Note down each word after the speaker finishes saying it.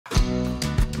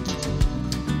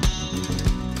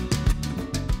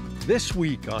This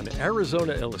week on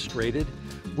Arizona Illustrated,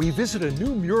 we visit a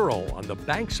new mural on the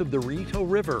banks of the Rito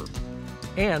River.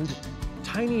 And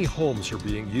tiny homes are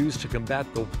being used to combat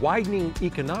the widening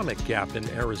economic gap in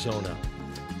Arizona.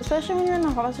 Especially when you're in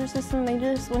the foster system,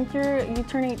 once you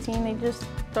turn 18, they just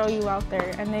throw you out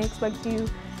there and they expect you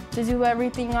to do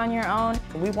everything on your own.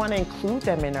 We want to include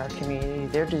them in our community.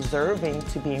 They're deserving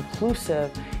to be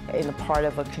inclusive in a part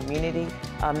of a community,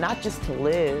 not just to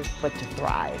live, but to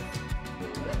thrive.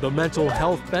 The mental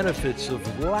health benefits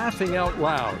of laughing out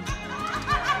loud.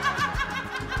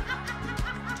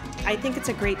 I think it's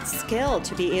a great skill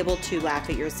to be able to laugh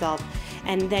at yourself,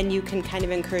 and then you can kind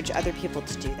of encourage other people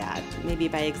to do that, maybe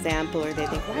by example, or they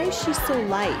think, why is she so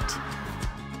light?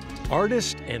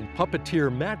 Artist and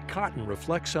puppeteer Matt Cotten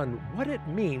reflects on what it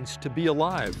means to be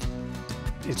alive.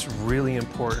 It's really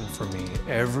important for me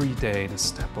every day to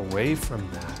step away from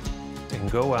that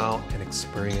and go out and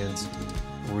experience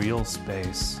real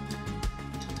space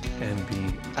and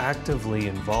be actively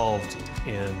involved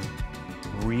in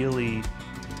really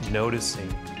noticing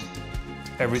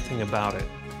everything about it.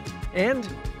 And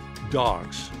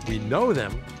dogs. We know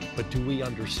them, but do we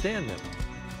understand them?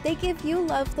 They give you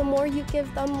love the more you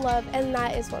give them love, and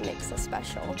that is what makes us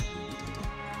special.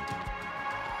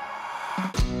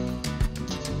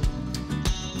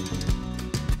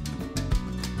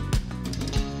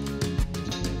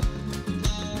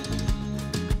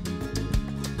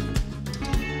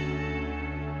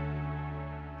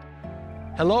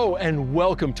 Hello and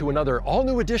welcome to another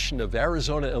all-new edition of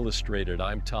Arizona Illustrated.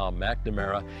 I'm Tom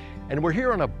McNamara, and we're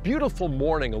here on a beautiful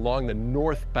morning along the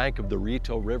north bank of the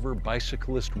Rito River,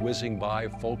 bicyclists whizzing by,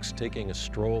 folks taking a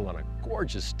stroll on a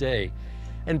gorgeous day.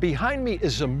 And behind me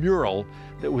is a mural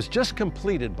that was just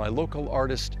completed by local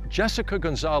artist Jessica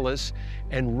Gonzalez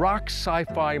and Rock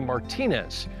Sci-Fi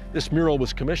Martinez. This mural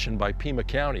was commissioned by Pima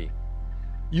County.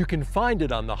 You can find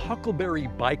it on the Huckleberry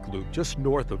Bike Loop just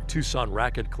north of Tucson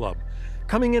Racket Club.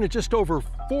 Coming in at just over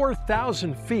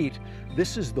 4,000 feet,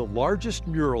 this is the largest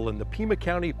mural in the Pima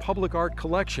County Public Art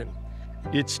Collection.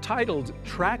 It's titled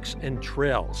Tracks and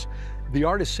Trails. The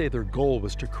artists say their goal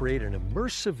was to create an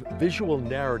immersive visual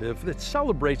narrative that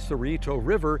celebrates the Rito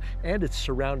River and its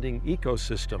surrounding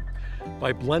ecosystem.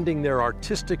 By blending their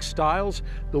artistic styles,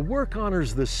 the work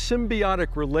honors the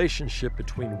symbiotic relationship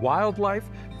between wildlife,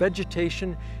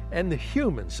 vegetation, and the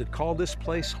humans that call this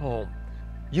place home.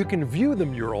 You can view the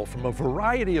mural from a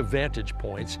variety of vantage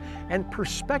points, and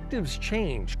perspectives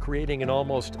change, creating an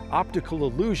almost optical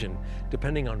illusion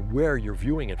depending on where you're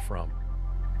viewing it from.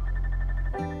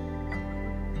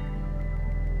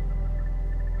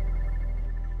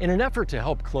 In an effort to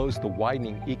help close the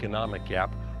widening economic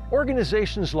gap,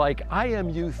 organizations like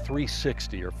IMU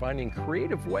 360 are finding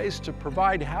creative ways to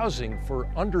provide housing for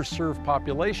underserved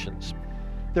populations.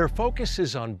 Their focus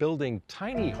is on building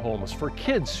tiny homes for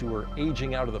kids who are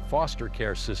aging out of the foster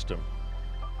care system.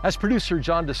 As producer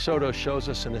John DeSoto shows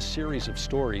us in a series of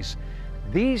stories,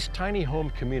 these tiny home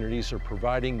communities are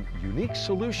providing unique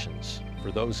solutions for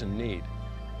those in need.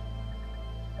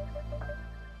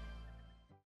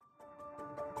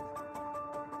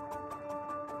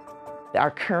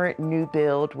 Our current new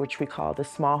build, which we call the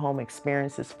small home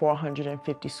experience, is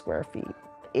 450 square feet.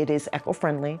 It is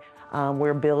eco-friendly.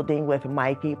 We're building with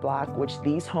Mikey block, which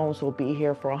these homes will be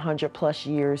here for 100+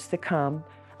 years to come.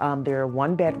 They're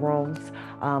 1-bedrooms.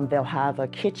 They'll have a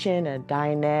kitchen, a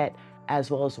dinette,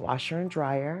 as well as washer and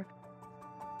dryer.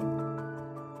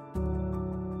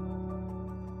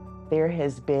 There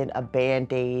has been a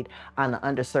Band-Aid on the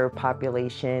underserved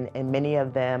population, and many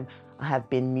of them have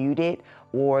been muted,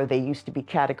 or they used to be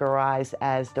categorized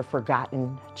as the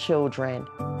forgotten children.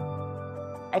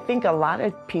 I think a lot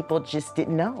of people just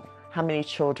didn't know how many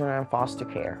children are in foster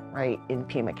care, right, in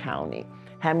Pima County,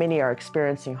 how many are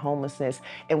experiencing homelessness,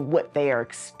 and what they are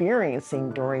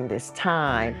experiencing during this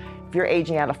time. If you're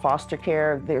aging out of foster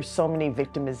care, there's so many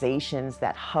victimizations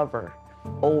that hover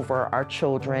over our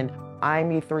children.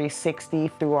 IMU 360,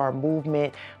 through our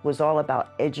movement, was all about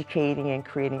educating and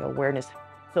creating awareness.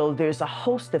 So there's a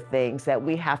host of things that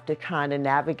we have to kind of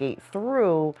navigate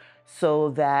through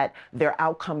so that their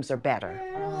outcomes are better.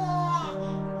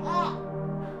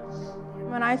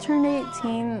 When I turned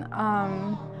 18,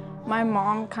 my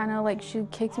mom she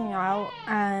kicked me out,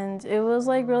 and it was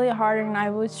really hard, and I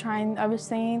was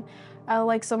staying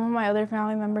at some of my other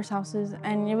family members' houses,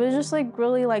 and it was just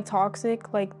really toxic,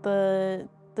 the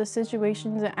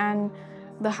situations and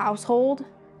the household.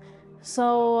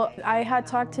 So I had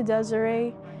talked to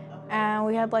Desiree, and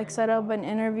we had set up an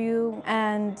interview,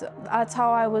 and that's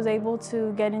how I was able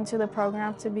to get into the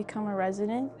program to become a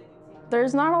resident.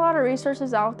 There's not a lot of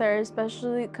resources out there,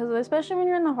 especially when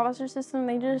you're in the foster system,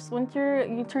 once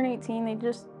you turn 18, they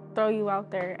just throw you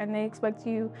out there and they expect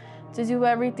you to do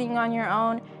everything on your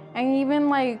own. And even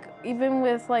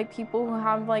with like people who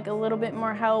have like a little bit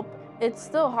more help, it's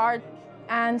still hard.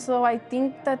 And so I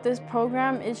think that this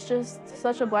program is just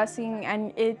such a blessing,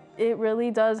 and it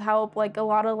really does help like a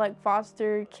lot of like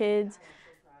foster kids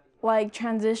like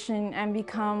transition and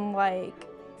become like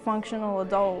functional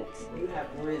adults. You have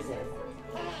risen,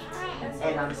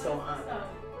 and I'm so honored.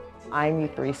 IMU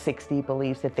 360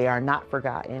 believes that they are not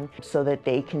forgotten, so that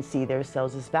they can see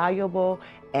themselves as valuable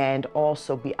and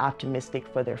also be optimistic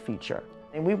for their future.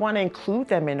 And we want to include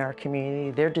them in our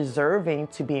community. They're deserving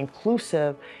to be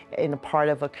inclusive in a part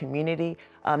of a community,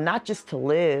 not just to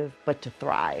live, but to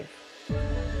thrive.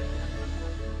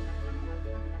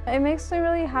 It makes me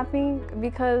really happy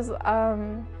because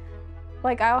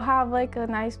like I'll have like a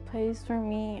nice place for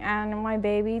me and my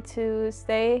baby to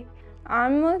stay.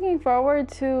 I'm looking forward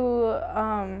to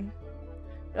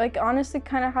like honestly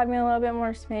kind of having a little bit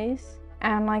more space,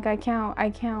 and like I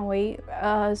can't wait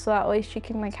so that way she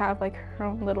can like have like her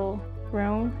own little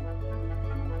room.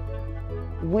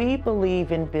 We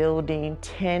believe in building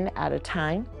 10 at a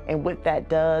time, and what that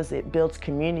does, it builds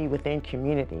community within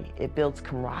community. It builds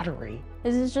camaraderie.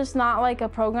 This is just not like a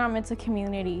program, it's a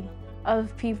community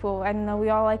of people, and we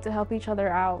all like to help each other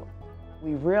out.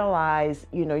 We realize,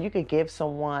 you could give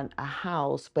someone a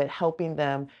house, but helping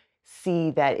them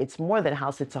see that it's more than a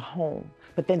house, it's a home.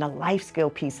 But then the life skill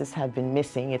pieces have been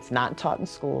missing. It's not taught in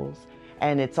schools.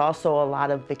 And it's also a lot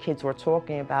of the kids we're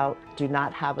talking about do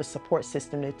not have a support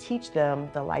system to teach them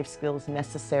the life skills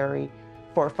necessary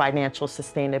for financial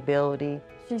sustainability.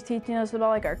 She's teaching us about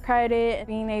like our credit,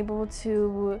 being able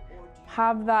to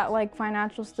have that like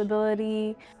financial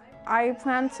stability. I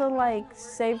plan to like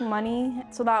save money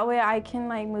so that way I can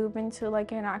like move into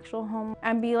like an actual home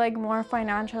and be like more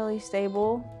financially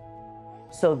stable.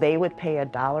 So they would pay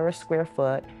 $1 a square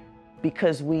foot.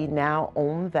 Because we now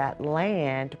own that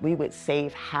land, we would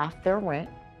save half their rent,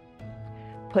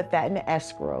 put that in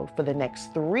escrow for the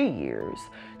next 3 years.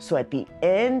 So at the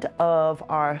end of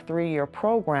our 3-year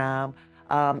program,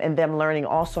 and them learning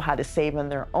also how to save on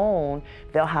their own,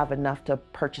 they'll have enough to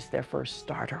purchase their first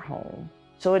starter home.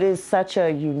 So it is such a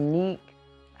unique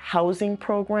housing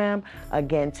program,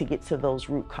 again, to get to those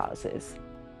root causes.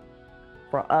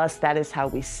 For us, that is how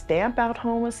we stamp out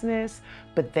homelessness,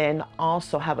 but then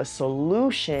also have a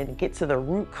solution, get to the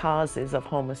root causes of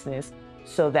homelessness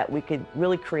so that we could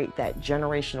really create that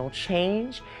generational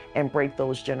change and break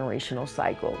those generational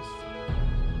cycles.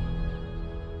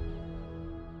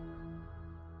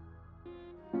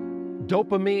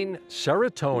 Dopamine,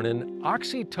 serotonin,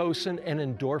 oxytocin, and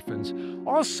endorphins,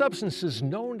 all substances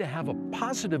known to have a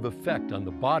positive effect on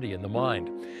the body and the mind.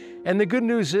 And the good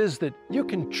news is that you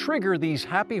can trigger these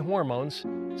happy hormones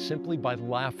simply by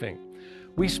laughing.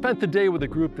 We spent the day with a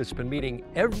group that's been meeting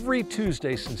every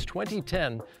Tuesday since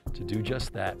 2010 to do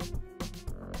just that.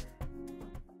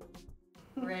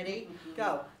 Ready?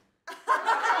 Go.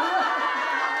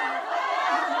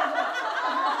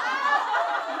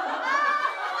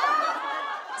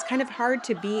 It's kind of hard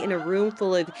to be in a room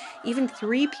full of even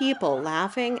 3 people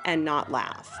laughing and not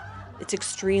laugh. It's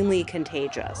extremely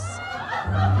contagious.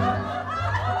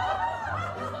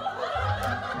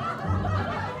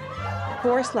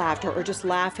 Forced laughter, or just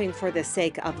laughing for the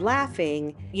sake of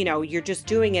laughing, you're just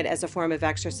doing it as a form of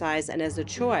exercise and as a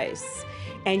choice.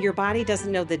 And your body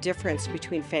doesn't know the difference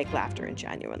between fake laughter and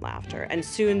genuine laughter. And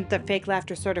soon the fake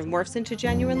laughter sort of morphs into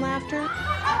genuine laughter.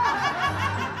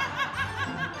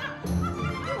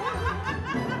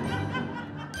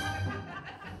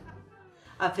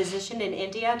 A physician in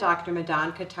India, Dr.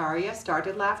 Madan Kataria,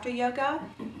 started laughter yoga.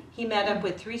 He met up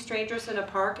with 3 strangers in a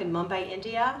park in Mumbai,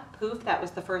 India. Poof, that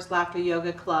was the first laughter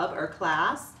yoga club or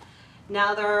class.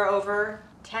 Now there are over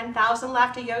 10,000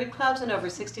 laughter yoga clubs in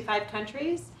over 65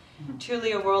 countries.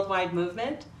 Truly a worldwide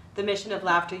movement. The mission of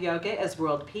laughter yoga is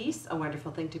world peace, a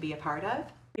wonderful thing to be a part of.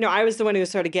 I was the one who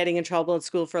was sort of getting in trouble in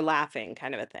school for laughing,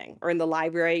 kind of a thing. Or in the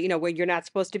library, where you're not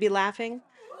supposed to be laughing.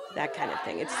 That kind of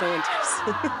thing. It's so intense.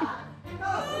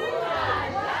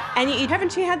 And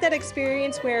haven't you had that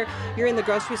experience where you're in the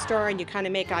grocery store and you kind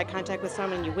of make eye contact with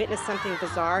someone and you witness something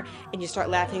bizarre and you start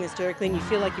laughing hysterically and you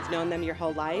feel like you've known them your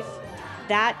whole life?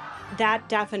 That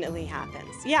definitely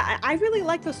happens. Yeah, I really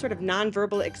like those sort of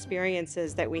nonverbal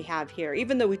experiences that we have here.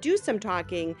 Even though we do some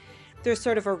talking, there's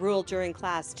sort of a rule during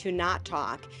class to not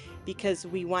talk because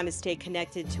we want to stay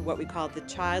connected to what we call the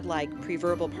childlike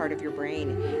preverbal part of your brain.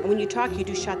 And when you talk, you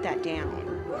do shut that down.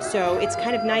 So it's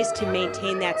kind of nice to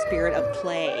maintain that spirit of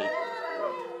play.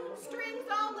 Strings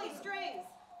only, strings.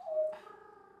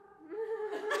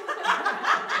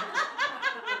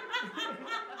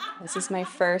 This is my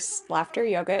first laughter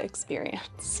yoga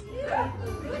experience.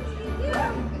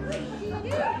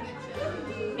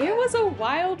 It was a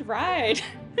wild ride.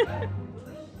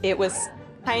 It was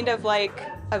kind of like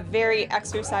a very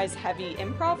exercise-heavy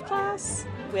improv class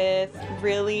with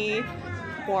really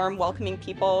warm, welcoming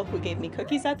people who gave me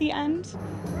cookies at the end.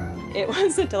 It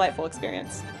was a delightful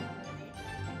experience.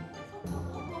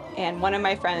 And one of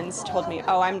my friends told me,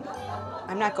 oh, I'm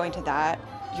not going to that.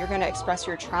 You're going to express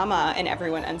your trauma, and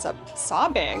everyone ends up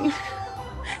sobbing.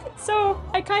 So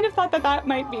I kind of thought that that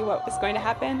might be what was going to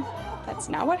happen. That's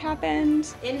not what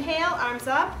happened. Inhale, arms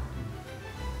up.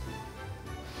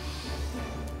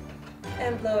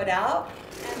 And blow it out.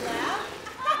 And laugh.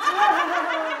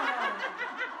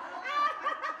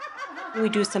 We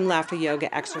do some laughter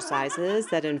yoga exercises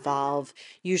that involve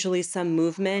usually some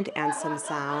movement and some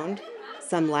sound,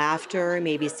 some laughter,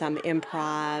 maybe some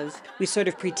improv. We sort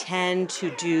of pretend to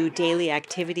do daily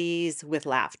activities with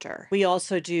laughter. We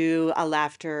also do a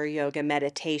laughter yoga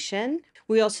meditation.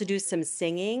 We also do some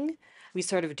singing. We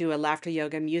sort of do a laughter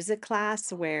yoga music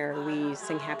class where we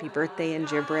sing happy birthday in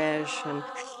gibberish.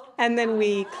 And then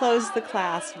we close the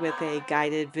class with a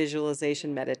guided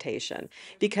visualization meditation,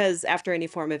 because after any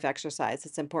form of exercise,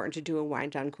 it's important to do a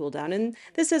wind down, cool down, and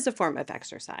this is a form of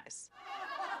exercise.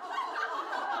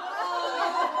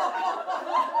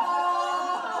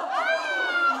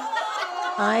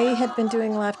 I had been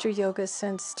doing laughter yoga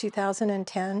since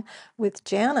 2010 with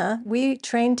Jana. We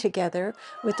trained together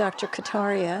with Dr.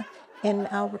 Kataria in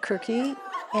Albuquerque,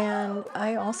 and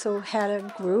I also had a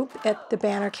group at the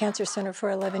Banner Cancer Center for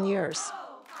 11 years.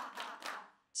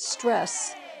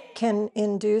 Stress can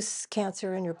induce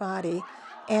cancer in your body,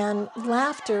 and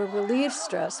laughter relieves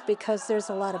stress because there's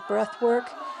a lot of breath work,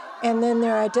 and then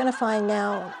they're identifying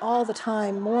now all the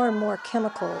time more and more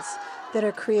chemicals that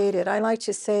are created. I like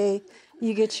to say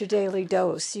you get your daily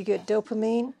dose. You get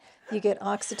dopamine, you get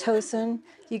oxytocin,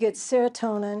 you get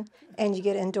serotonin, and you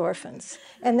get endorphins.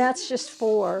 And that's just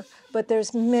 4, but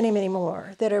there's many, many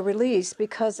more that are released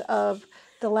because of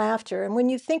the laughter. And when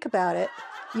you think about it,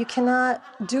 you cannot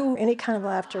do any kind of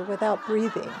laughter without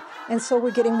breathing. And so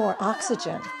we're getting more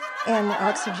oxygen, and we're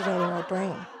oxygenating our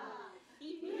brain.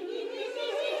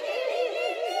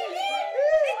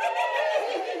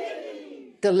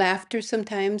 The laughter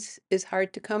sometimes is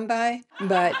hard to come by,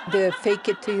 but the fake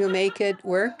it till you make it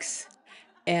works.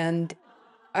 And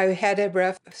I had a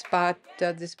rough spot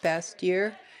this past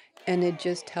year, and it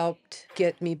just helped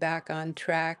get me back on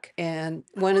track. And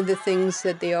one of the things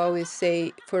that they always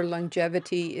say for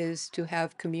longevity is to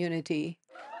have community.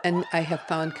 And I have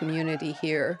found community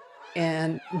here.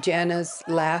 And Jana's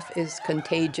laugh is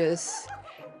contagious,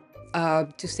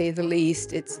 to say the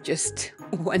least. It's just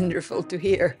wonderful to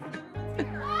hear.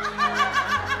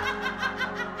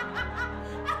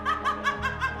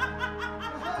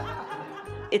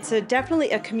 It's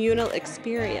definitely a communal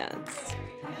experience,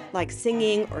 like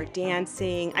singing or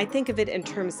dancing. I think of it in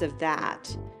terms of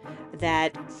that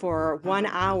for 1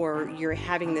 hour, you're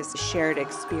having this shared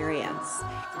experience.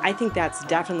 I think that's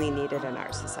definitely needed in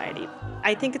our society.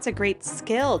 I think it's a great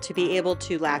skill to be able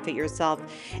to laugh at yourself,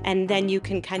 and then you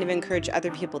can kind of encourage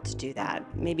other people to do that,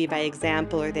 maybe by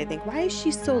example, or they think, why is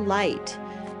she so light?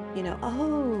 You know,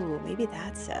 oh, maybe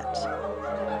that's it.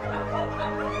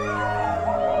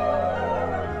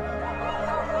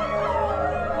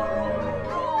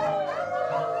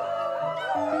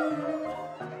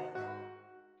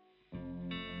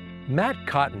 Matt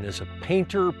Cotten is a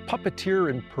painter, puppeteer,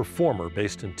 and performer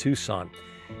based in Tucson.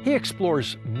 He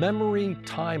explores memory,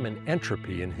 time, and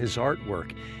entropy in his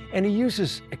artwork, and he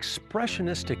uses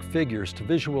expressionistic figures to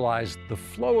visualize the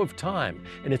flow of time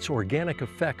and its organic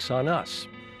effects on us.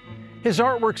 His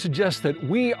artwork suggests that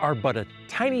we are but a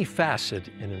tiny facet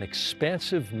in an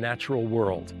expansive natural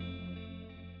world.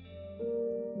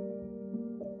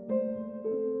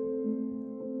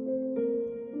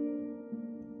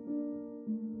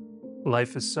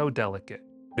 Life is so delicate.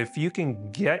 If you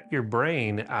can get your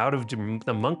brain out of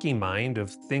the monkey mind of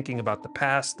thinking about the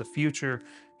past, the future,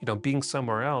 being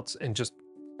somewhere else, and just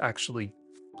actually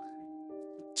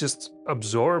just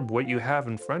absorb what you have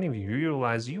in front of you, you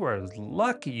realize you are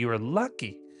lucky. You are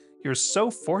lucky. You're so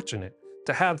fortunate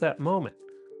to have that moment.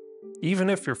 Even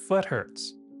if your foot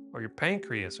hurts or your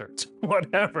pancreas hurts,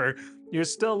 whatever, you're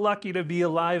still lucky to be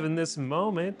alive in this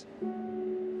moment.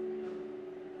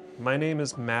 My name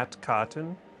is Matt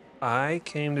Cotten. I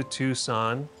came to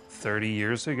Tucson 30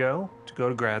 years ago to go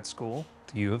to grad school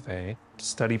at the U of A to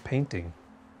study painting.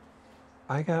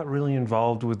 I got really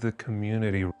involved with the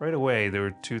community. Right away, there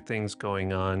were 2 things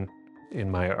going on in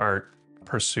my art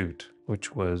pursuit,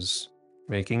 which was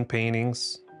making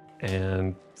paintings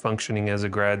and functioning as a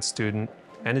grad student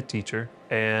and a teacher.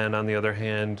 And on the other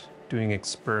hand, doing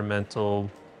experimental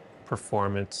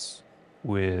performance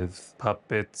with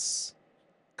puppets,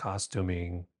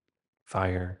 costuming,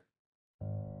 fire.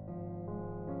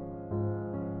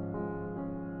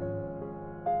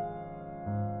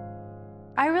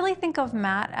 I really think of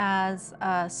Matt as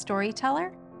a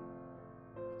storyteller.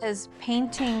 His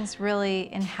paintings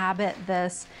really inhabit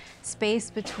this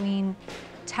space between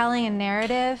telling a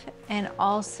narrative and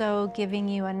also giving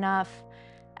you enough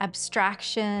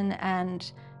abstraction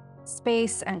and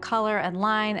space and color and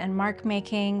line and mark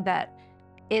making that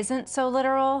isn't so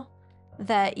literal,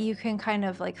 that you can kind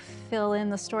of like fill in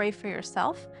the story for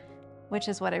yourself, which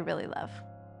is what I really love.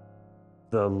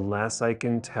 The less I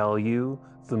can tell you,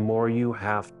 the more you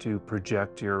have to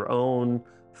project your own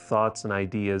thoughts and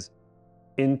ideas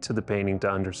into the painting to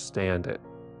understand it.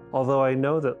 Although I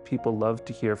know that people love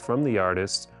to hear from the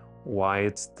artist why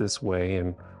it's this way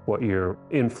and what your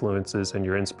influences and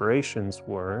your inspirations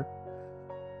were,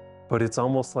 but it's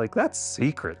almost like that's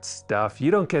secret stuff.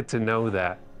 You don't get to know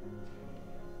that.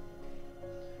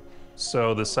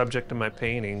 So the subject of my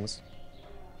paintings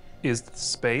is the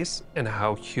space and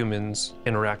how humans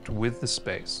interact with the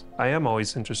space. I am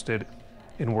always interested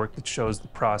in work that shows the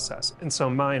process, and so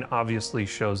mine obviously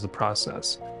shows the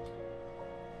process.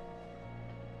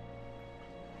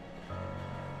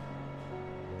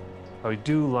 I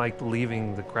do like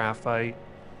leaving the graphite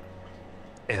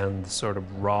and the sort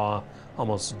of raw,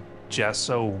 almost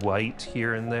gesso white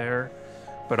here and there,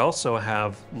 but also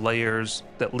have layers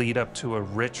that lead up to a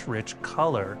rich, rich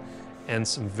color and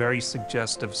some very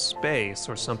suggestive space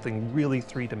or something really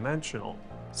three-dimensional.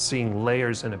 Seeing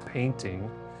layers in a painting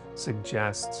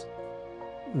suggests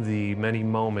the many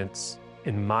moments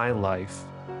in my life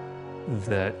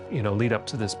that, lead up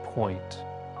to this point.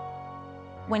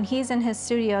 When he's in his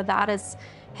studio, that is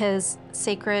his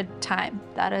sacred time.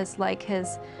 That is like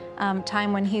his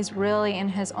time when he's really in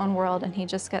his own world and he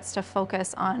just gets to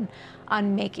focus on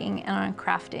making and on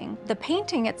crafting. The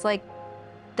painting, it's like,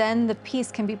 then the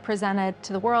piece can be presented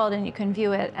to the world and you can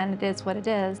view it and it is what it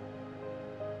is.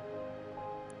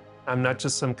 I'm not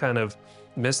just some kind of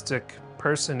mystic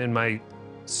person in my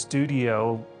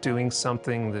studio doing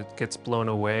something that gets blown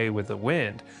away with the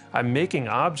wind. I'm making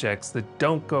objects that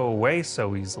don't go away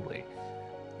so easily.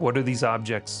 What do these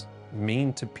objects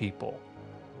mean to people?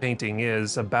 Painting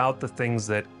is about the things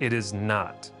that it is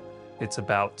not. It's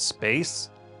about space,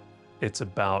 it's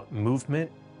about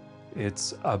movement,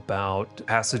 it's about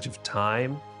passage of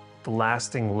time. The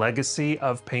lasting legacy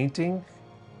of painting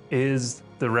is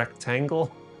the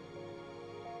rectangle.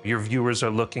 Your viewers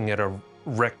are looking at a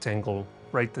rectangle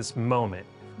right this moment.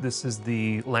 This is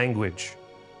the language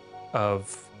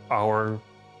of our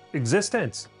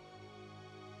existence.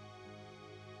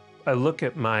 I look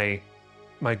at my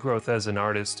growth as an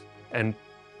artist, and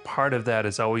part of that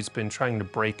has always been trying to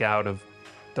break out of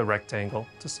the rectangle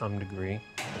to some degree.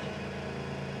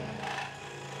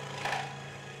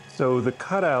 So the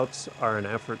cutouts are an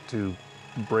effort to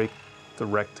break the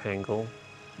rectangle,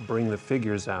 bring the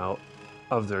figures out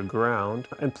of their ground,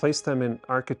 and place them in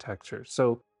architecture.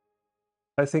 So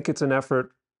I think it's an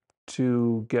effort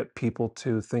to get people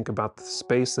to think about the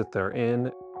space that they're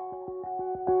in.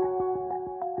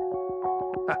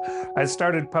 I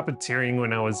started puppeteering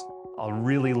when I was a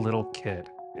really little kid.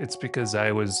 It's because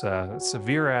I was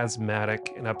severe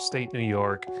asthmatic in upstate New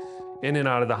York, in and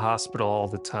out of the hospital all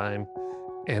the time.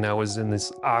 And I was in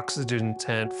this oxygen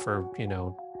tent for,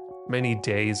 many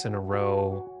days in a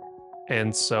row.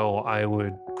 And so I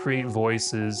would create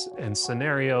voices and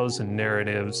scenarios and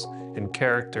narratives and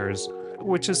characters,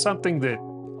 which is something that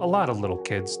a lot of little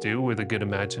kids do with a good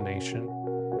imagination.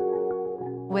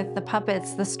 With the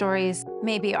puppets, the stories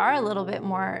maybe are a little bit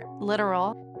more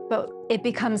literal, but it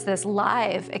becomes this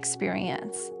live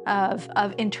experience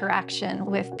of interaction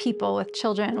with people, with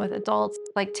children, with adults,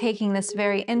 like taking this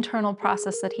very internal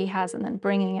process that he has and then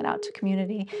bringing it out to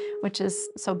community, which is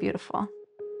so beautiful.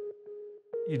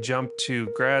 You jump to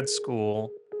grad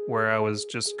school where I was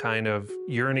just kind of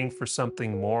yearning for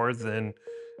something more than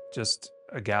just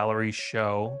a gallery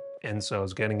show. And so I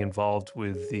was getting involved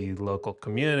with the local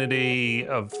community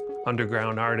of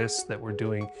underground artists that were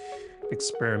doing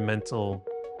experimental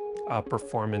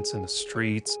performance in the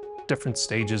streets, different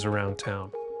stages around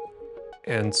town.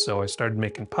 And so I started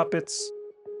making puppets,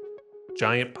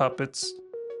 giant puppets,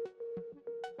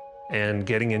 and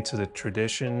getting into the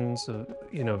traditions,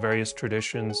 various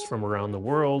traditions from around the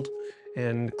world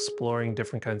and exploring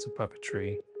different kinds of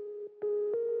puppetry.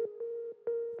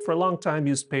 For a long time,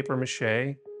 used paper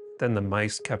mache. Then the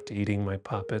mice kept eating my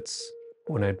puppets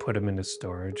when I'd put them into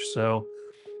storage. So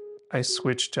I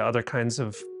switched to other kinds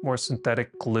of more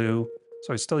synthetic glue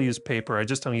So I still use paper, I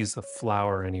just don't use the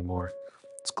flour anymore.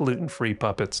 It's gluten-free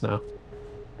puppets now.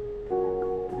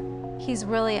 He's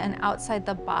really an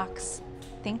outside-the-box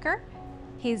thinker.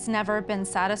 He's never been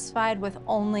satisfied with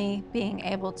only being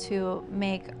able to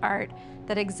make art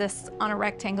that exists on a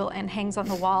rectangle and hangs on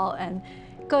the wall and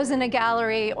goes in a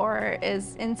gallery or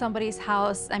is in somebody's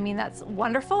house. I mean, that's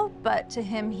wonderful, but to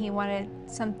him, he wanted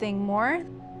something more.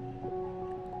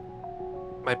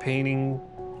 My painting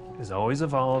is always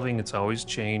evolving, it's always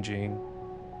changing.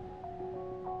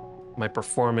 My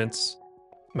performance,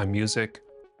 my music,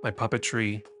 my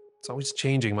puppetry, it's always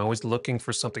changing. I'm always looking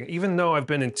for something. Even though I've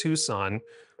been in Tucson,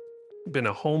 been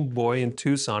a homeboy in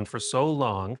Tucson for so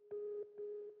long,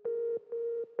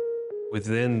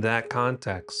 within that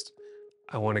context,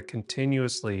 I want to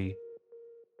continuously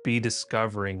be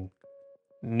discovering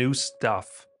new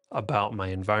stuff about my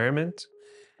environment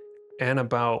and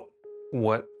about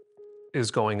what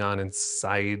is going on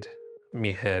inside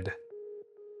me head.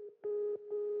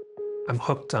 I'm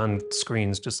hooked on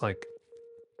screens just like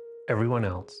everyone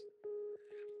else.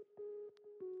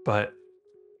 But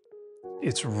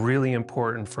it's really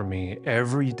important for me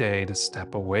every day to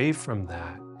step away from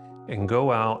that and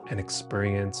go out and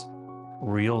experience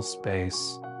real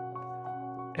space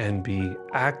and be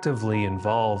actively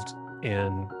involved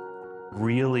in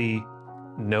really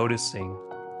noticing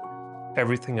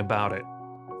everything about it.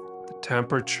 The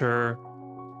temperature,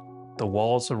 the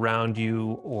walls around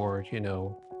you, or,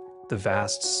 the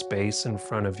vast space in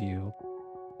front of you.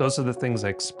 Those are the things I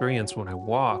experience when I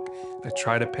walk. I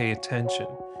try to pay attention,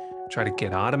 try to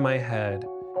get out of my head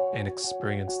and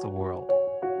experience the world.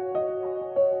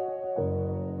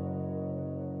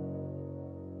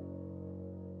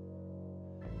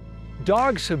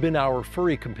 Dogs have been our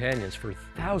furry companions for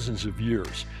thousands of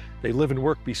years. They live and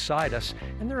work beside us,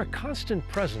 and they're a constant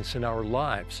presence in our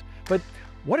lives. But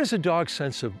what is a dog's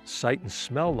sense of sight and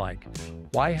smell like?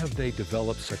 Why have they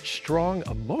developed such strong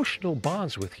emotional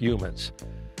bonds with humans?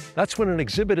 That's what an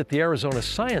exhibit at the Arizona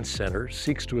Science Center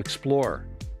seeks to explore.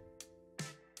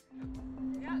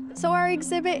 So our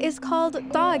exhibit is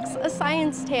called Dogs, A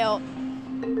Science Tale.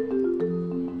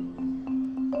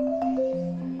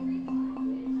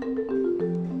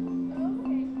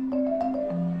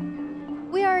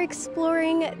 We are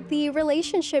exploring the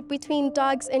relationship between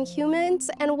dogs and humans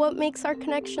and what makes our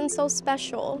connection so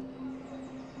special.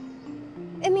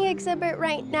 In the exhibit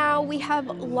right now, we have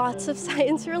lots of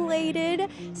science-related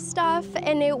stuff,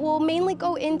 and it will mainly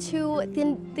go into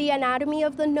the anatomy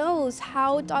of the nose,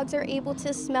 how dogs are able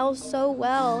to smell so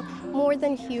well, more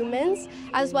than humans,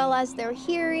 as well as their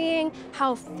hearing,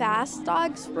 how fast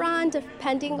dogs run,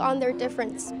 depending on their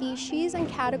different species and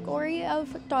category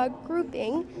of dog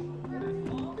grouping.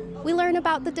 We learn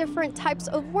about the different types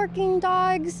of working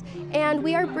dogs, and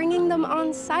we are bringing them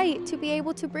on site to be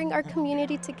able to bring our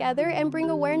community together and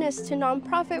bring awareness to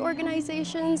nonprofit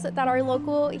organizations that are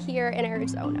local here in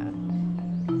Arizona.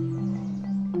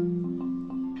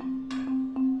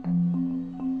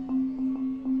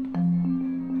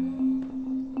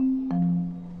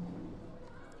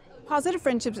 Positive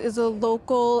Friendships is a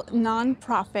local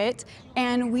nonprofit,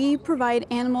 and we provide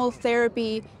animal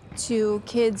therapy to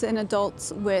kids and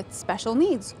adults with special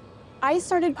needs. I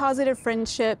started Positive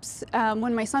Friendships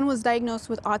when my son was diagnosed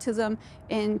with autism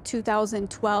in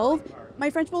 2012. My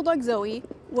French Bulldog Zoe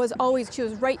she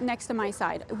was right next to my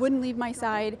side. It wouldn't leave my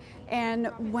side, and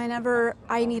whenever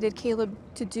I needed Caleb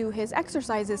to do his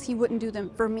exercises, he wouldn't do them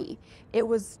for me. It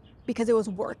was because it was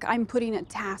work. I'm putting a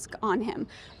task on him.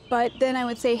 But then I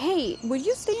would say, hey, would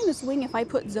you stay in the swing if I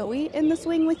put Zoe in the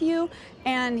swing with you?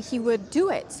 And he would do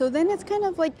it. So then it's kind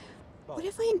of like, what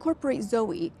if I incorporate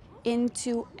Zoe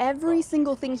into every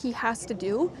single thing he has to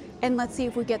do? And let's see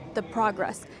if we get the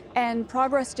progress. And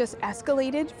progress just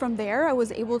escalated from there. I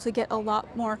was able to get a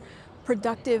lot more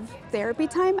productive therapy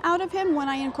time out of him when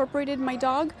I incorporated my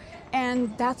dog.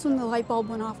 And that's when the light bulb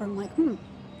went off. I'm like,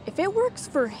 if it works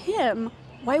for him,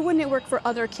 why wouldn't it work for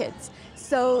other kids?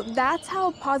 So that's how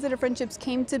Positive Friendships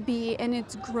came to be, and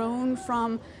it's grown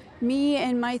from me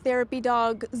and my therapy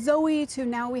dog Zoe to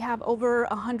now we have over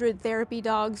 100 therapy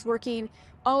dogs working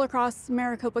all across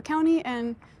Maricopa County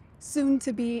and soon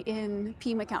to be in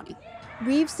Pima County.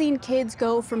 We've seen kids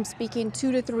go from speaking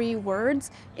 2 to 3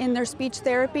 words in their speech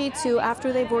therapy to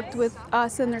after they've worked with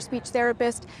us and their speech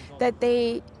therapist that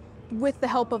they, with the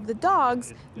help of the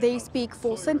dogs, they speak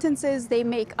full sentences, they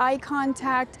make eye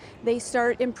contact, they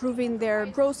start improving their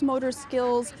gross motor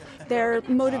skills, their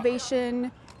motivation,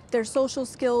 their social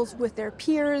skills with their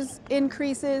peers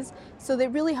increases. So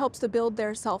that really helps to build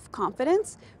their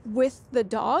self-confidence with the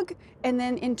dog and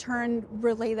then in turn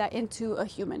relay that into a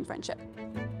human friendship.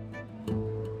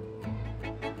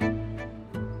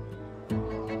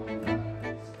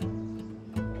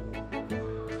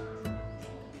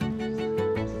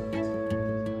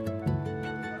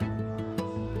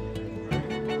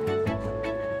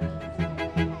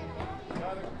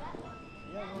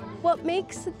 What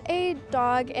makes a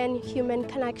dog and human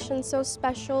connection so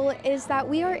special is that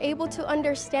we are able to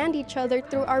understand each other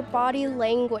through our body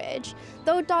language.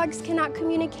 Though dogs cannot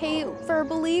communicate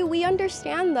verbally, we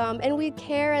understand them and we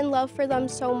care and love for them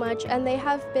so much, and they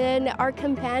have been our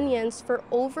companions for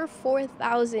over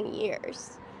 4,000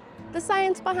 years. The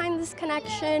science behind this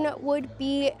connection would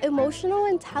be emotional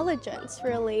intelligence,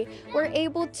 really. We're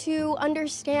able to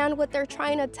understand what they're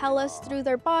trying to tell us through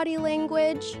their body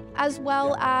language, as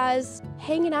well as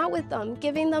hanging out with them,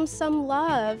 giving them some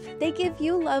love. They give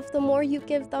you love the more you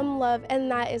give them love,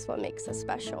 and that is what makes us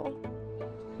special.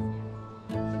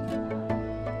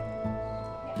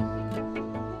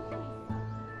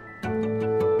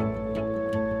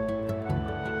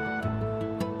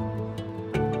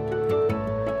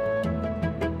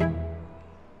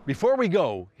 Before we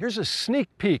go, here's a sneak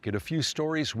peek at a few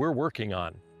stories we're working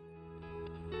on.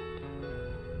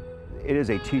 It is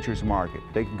a teacher's market.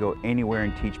 They can go anywhere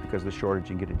and teach because of the shortage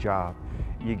and get a job.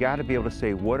 You got to be able to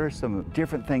say, what are some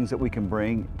different things that we can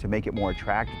bring to make it more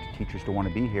attractive to teachers to want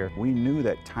to be here? We knew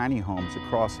that tiny homes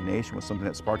across the nation was something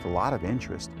that sparked a lot of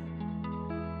interest.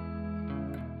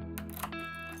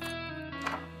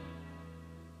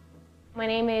 My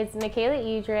name is Michaela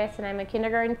Idris, and I'm a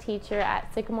kindergarten teacher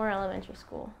at Sycamore Elementary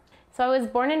School. So I was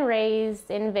born and raised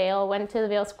in Vail, went to the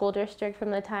Vail School District from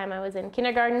the time I was in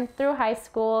kindergarten through high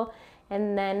school,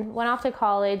 and then went off to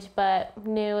college, but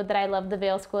knew that I loved the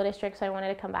Vail School District, so I wanted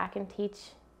to come back and teach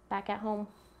back at home.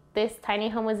 This tiny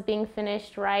home was being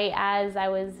finished right as I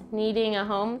was needing a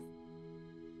home.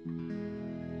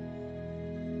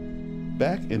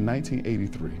 Back in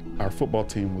 1983, our football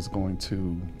team was going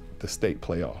to the state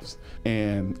playoffs.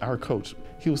 And our coach,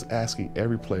 he was asking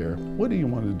every player, what do you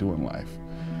want to do in life?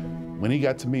 When he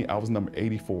got to me, I was number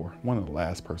 84, one of the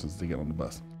last persons to get on the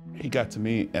bus. He got to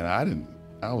me and I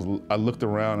looked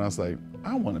around and I was like,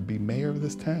 I want to be mayor of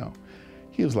this town.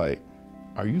 He was like,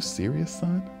 are you serious,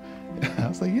 son? I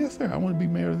was like, yes, sir, I want to be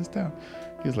mayor of this town.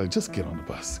 He was like, just get on the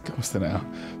bus, come sit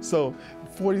down. So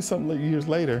 40-something years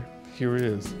later, here it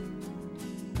is.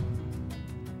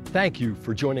 Thank you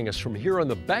for joining us from here on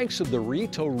the banks of the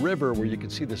Rito River, where you can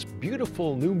see this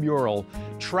beautiful new mural,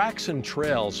 Tracks and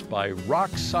Trails by Rock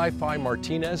Sci-Fi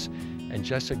Martinez and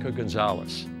Jessica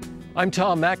Gonzalez. I'm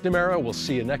Tom McNamara. We'll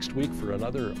see you next week for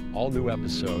another all-new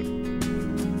episode.